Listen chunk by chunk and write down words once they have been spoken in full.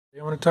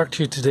I want to talk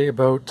to you today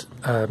about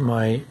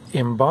my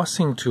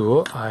embossing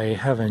tool. I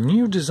have a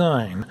new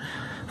design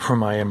for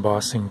my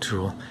embossing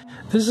tool.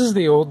 This is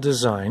the old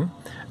design,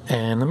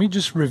 and let me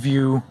just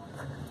review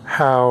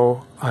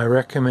how I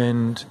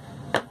recommend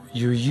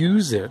you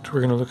use it.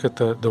 We're going to look at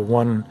the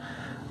one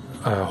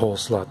hole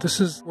slot. This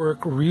is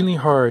work really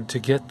hard to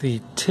get the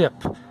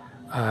tip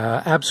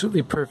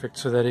absolutely perfect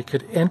so that it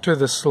could enter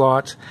the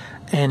slot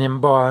and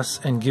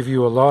emboss and give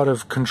you a lot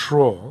of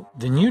control.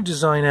 The new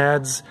design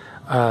adds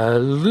a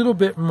little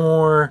bit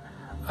more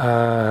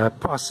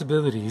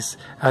possibilities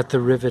at the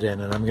rivet end,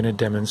 and I'm going to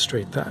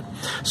demonstrate that.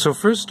 So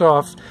first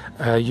off,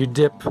 you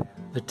dip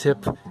the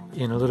tip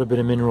in a little bit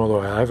of mineral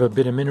oil. I have a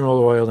bit of mineral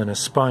oil and a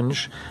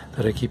sponge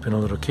that I keep in a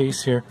little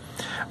case here.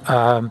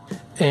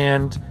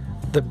 And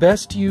the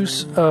best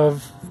use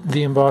of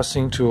the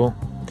embossing tool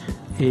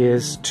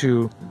is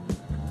to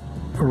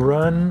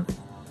run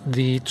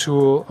the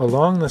tool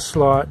along the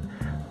slot,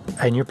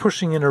 and you're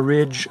pushing in a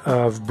ridge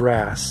of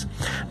brass.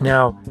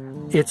 Now,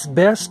 it's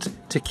best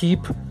to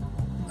keep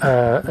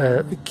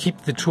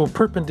the tool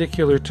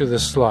perpendicular to the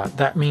slot.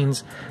 That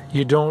means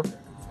you don't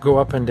go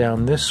up and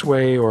down this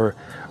way or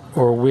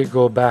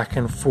wiggle back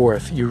and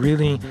forth. You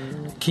really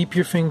keep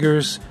your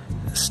fingers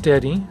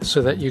steady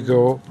so that you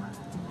go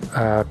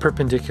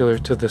perpendicular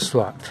to the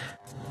slot.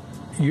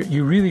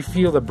 You really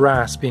feel the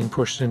brass being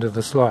pushed into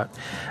the slot.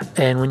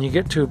 And when you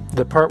get to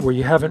the part where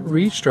you haven't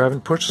reached or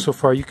haven't pushed so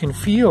far, you can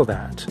feel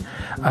that.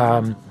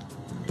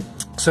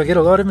 So I get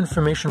a lot of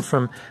information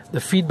from the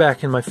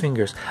feedback in my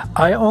fingers.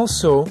 I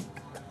also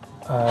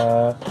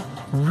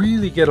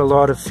really get a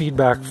lot of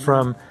feedback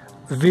from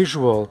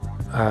visual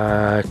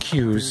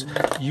cues.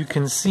 You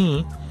can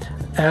see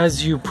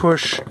as you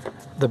push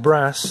the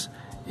brass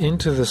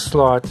into the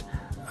slot,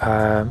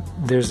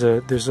 there's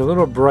a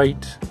little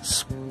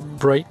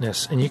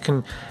brightness, and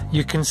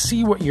you can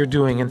see what you're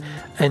doing,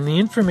 and the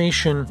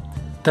information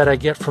that I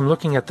get from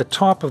looking at the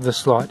top of the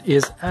slot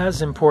is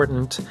as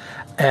important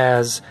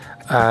as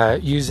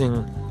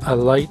using a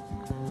light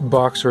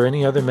box or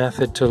any other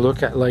method to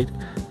look at light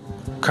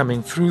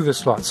coming through the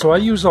slot. So I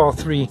use all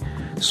three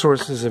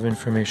sources of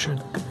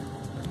information.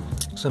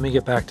 So let me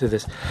get back to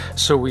this.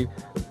 So we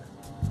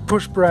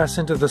push brass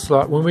into the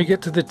slot. When we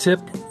get to the tip,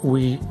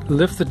 we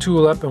lift the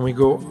tool up and we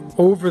go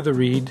over the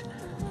reed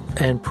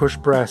and push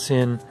brass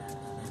in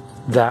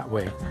that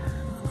way.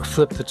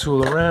 Flip the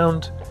tool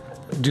around,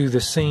 do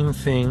the same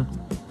thing,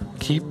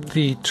 keep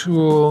the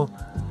tool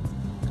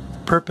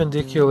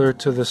perpendicular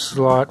to the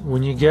slot.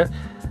 When you get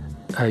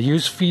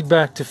use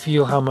feedback to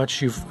feel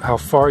how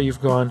far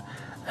you've gone,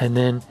 and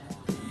then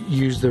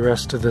use the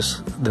rest of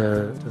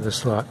the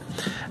slot.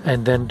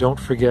 And then don't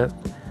forget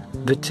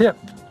the tip.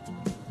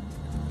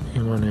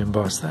 You want to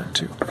emboss that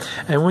too.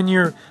 And when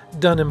you're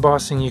done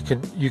embossing, you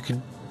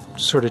can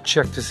sort of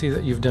check to see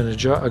that you've done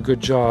a good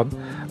job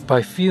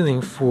by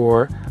feeling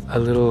for a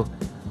little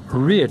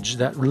ridge,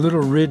 that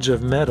little ridge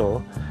of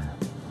metal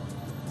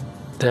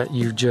that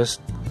you've just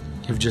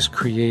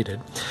created.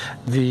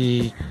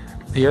 The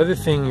other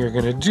thing you're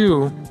going to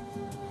do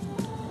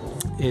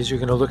is you're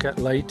going to look at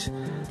light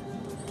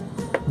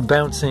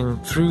bouncing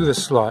through the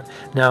slot.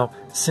 Now,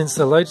 since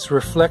the light's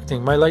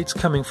reflecting, my light's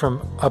coming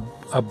from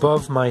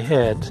above my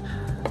head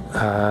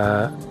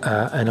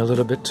and a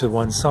little bit to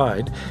one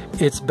side.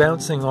 It's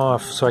bouncing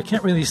off, so I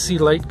can't really see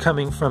light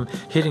coming from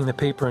hitting the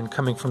paper and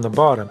coming from the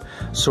bottom.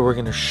 So we're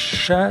going to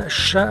shade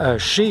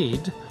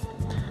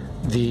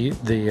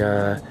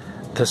the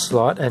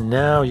slot, and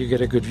now you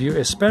get a good view,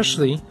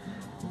 especially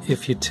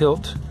if you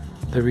tilt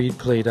the reed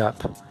plate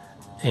up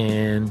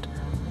and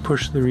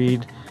push the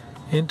reed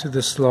into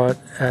the slot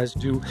as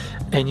do,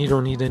 and you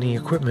don't need any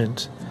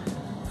equipment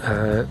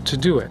to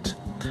do it.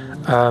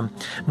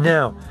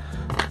 Now,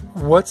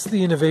 what's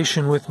the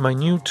innovation with my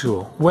new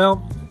tool?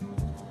 Well,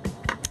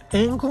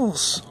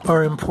 angles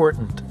are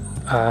important.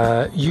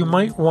 You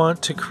might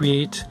want to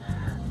create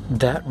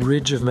that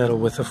ridge of metal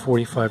with a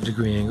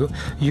 45-degree angle.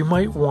 You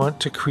might want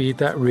to create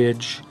that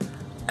ridge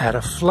at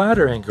a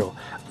flatter angle.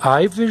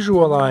 I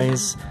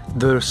visualize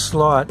the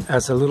slot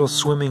as a little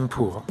swimming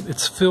pool.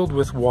 It's filled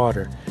with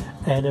water.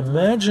 And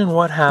imagine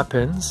what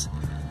happens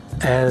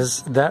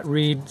as that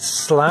reed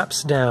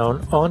slaps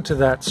down onto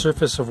that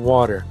surface of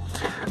water.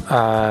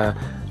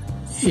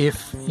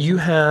 If you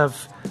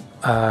have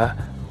a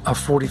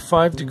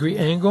 45-degree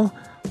angle,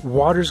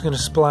 water's going to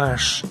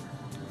splash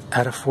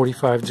at a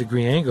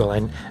 45-degree angle,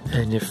 and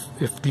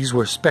if these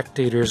were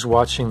spectators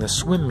watching the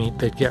swim meet,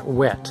 they'd get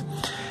wet.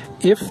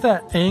 If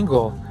that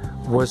angle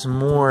was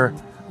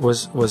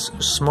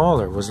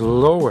smaller, was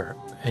lower,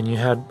 and you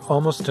had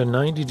almost a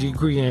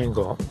 90-degree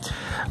angle,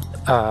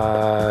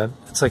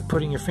 it's like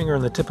putting your finger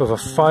on the tip of a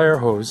fire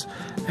hose,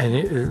 and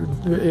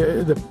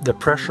the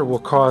pressure will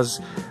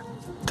cause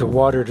the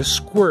water to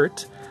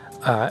squirt,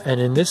 and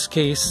in this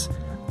case,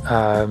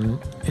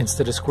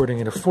 instead of squirting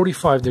at a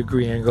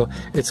 45-degree angle,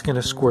 it's going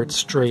to squirt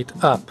straight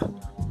up.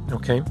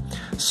 Okay,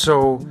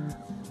 so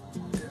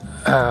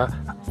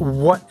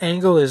what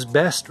angle is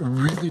best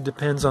really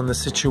depends on the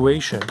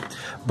situation.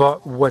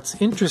 But what's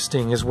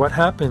interesting is what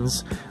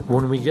happens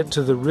when we get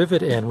to the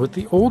rivet end. With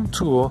the old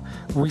tool,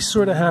 we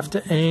sort of have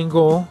to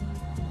angle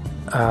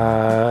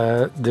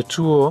the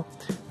tool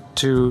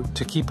to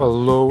keep a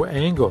low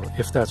angle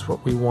if that's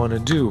what we want to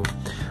do.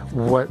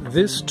 What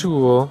this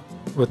tool,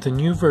 what the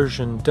new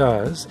version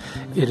does,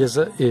 it has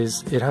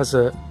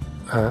a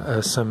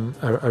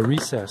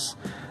recess,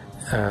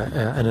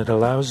 and it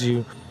allows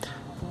you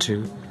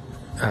to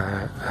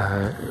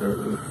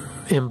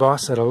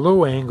emboss at a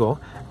low angle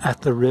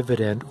at the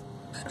rivet end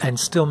and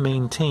still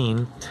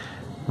maintain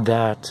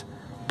that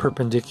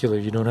perpendicular.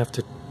 You don't have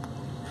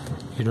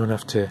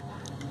to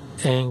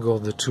angle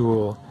the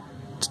tool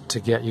to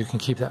get. You can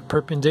keep that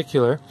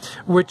perpendicular,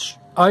 which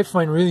I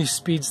find really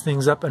speeds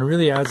things up and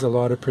really adds a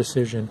lot of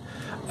precision.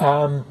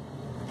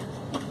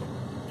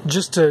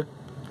 Just to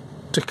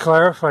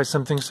clarify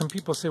something, some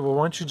people say, well,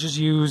 why don't you just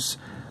use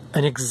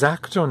an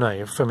X-Acto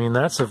knife? I mean,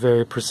 that's a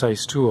very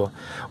precise tool.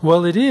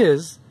 Well, it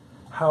is.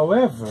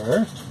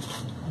 However,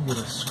 I'm going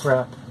to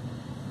scrap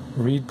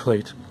reed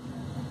plate.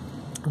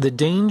 The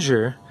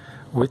danger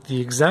with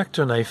the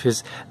X-Acto knife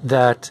is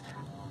that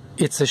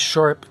it's a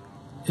sharp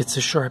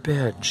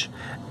edge,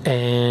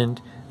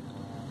 and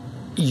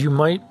you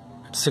might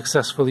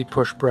successfully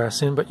push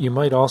brass in, but you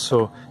might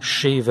also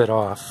shave it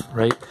off,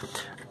 right?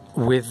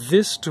 With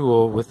this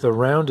tool, with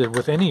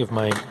any of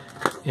my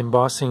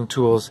embossing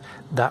tools,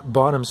 that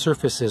bottom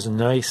surface is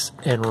nice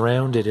and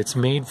rounded. It's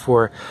made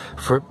for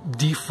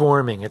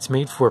deforming. It's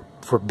made for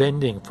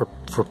bending, for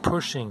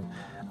pushing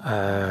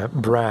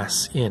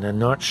brass in and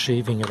not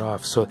shaving it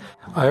off. So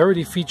I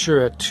already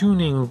feature a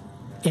tuning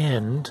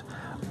end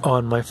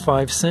on my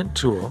 5-cent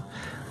tool,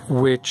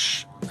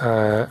 which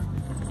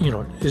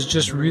is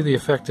just really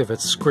effective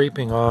at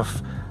scraping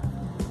off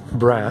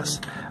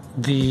brass.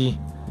 The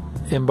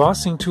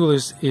embossing tool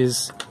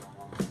is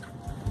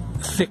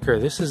thicker.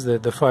 This is the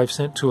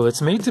 5-cent tool.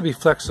 It's made to be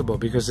flexible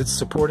because it's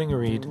supporting a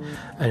reed,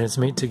 and it's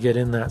made to get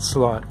in that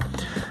slot.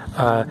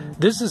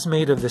 This is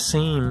made of the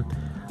same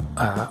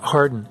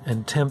hardened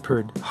and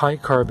tempered high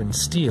carbon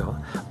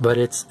steel, but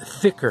it's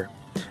thicker,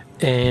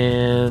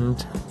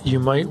 and you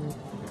might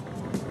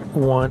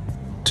want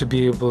to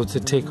be able to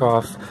take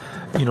off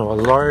a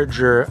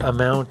larger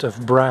amount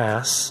of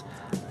brass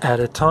at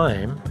a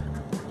time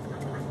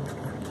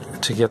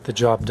to get the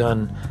job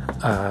done,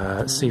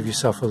 save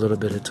yourself a little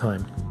bit of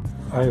time.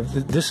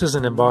 This is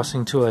an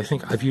embossing tool I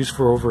think I've used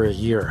for over a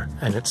year,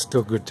 and it's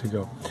still good to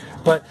go.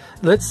 But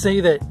let's say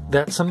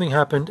that something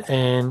happened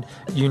and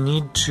you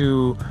need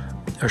to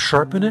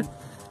sharpen it.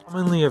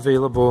 Commonly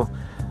available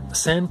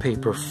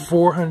sandpaper,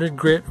 400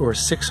 grit or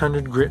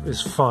 600 grit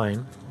is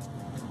fine.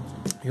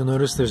 You'll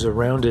notice there's a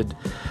rounded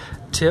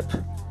tip.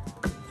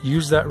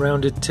 Use that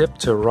rounded tip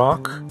to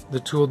rock the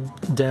tool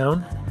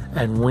down,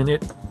 and when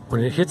it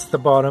hits the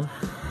bottom,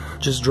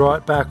 just draw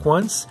it back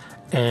once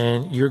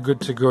and you're good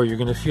to go. You're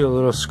going to feel a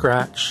little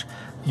scratch.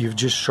 You've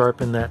just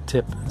sharpened that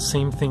tip.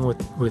 Same thing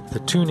with the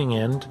tuning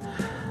end.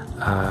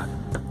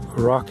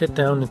 Rock it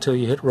down until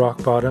you hit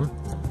rock bottom,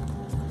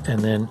 and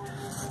then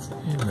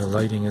the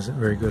lighting isn't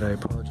very good, I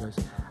apologize.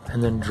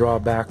 And then draw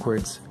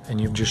backwards, and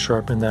you've just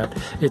sharpened that.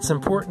 It's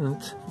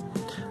important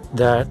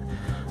that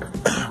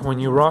when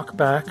you rock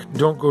back,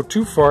 don't go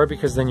too far,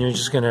 because then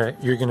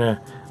you're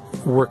gonna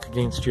work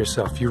against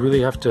yourself. You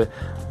really have to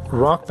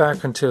rock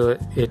back until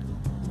it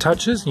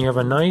touches, and you have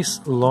a nice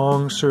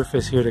long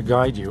surface here to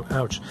guide you.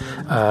 Ouch.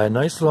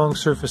 Nice long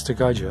surface to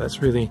guide you.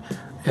 That's really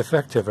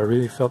effective. I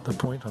really felt the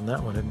point on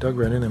that one. It dug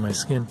right into my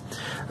skin.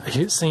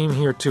 Same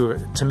here too.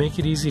 To make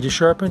it easy to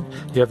sharpen,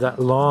 you have that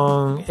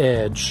long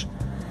edge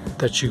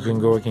that you can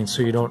go against,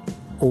 so you don't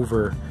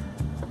over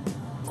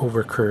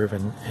curve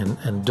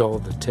and dull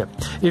the tip.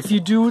 If you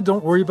do,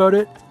 don't worry about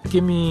it.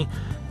 Give me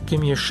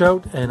a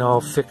shout and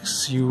I'll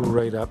fix you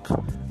right up.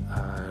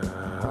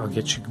 I'll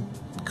get you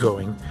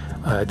going.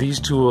 These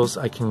tools,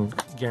 I can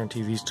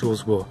guarantee these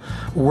tools will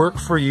work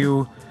for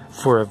you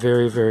for a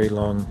very, very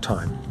long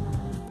time.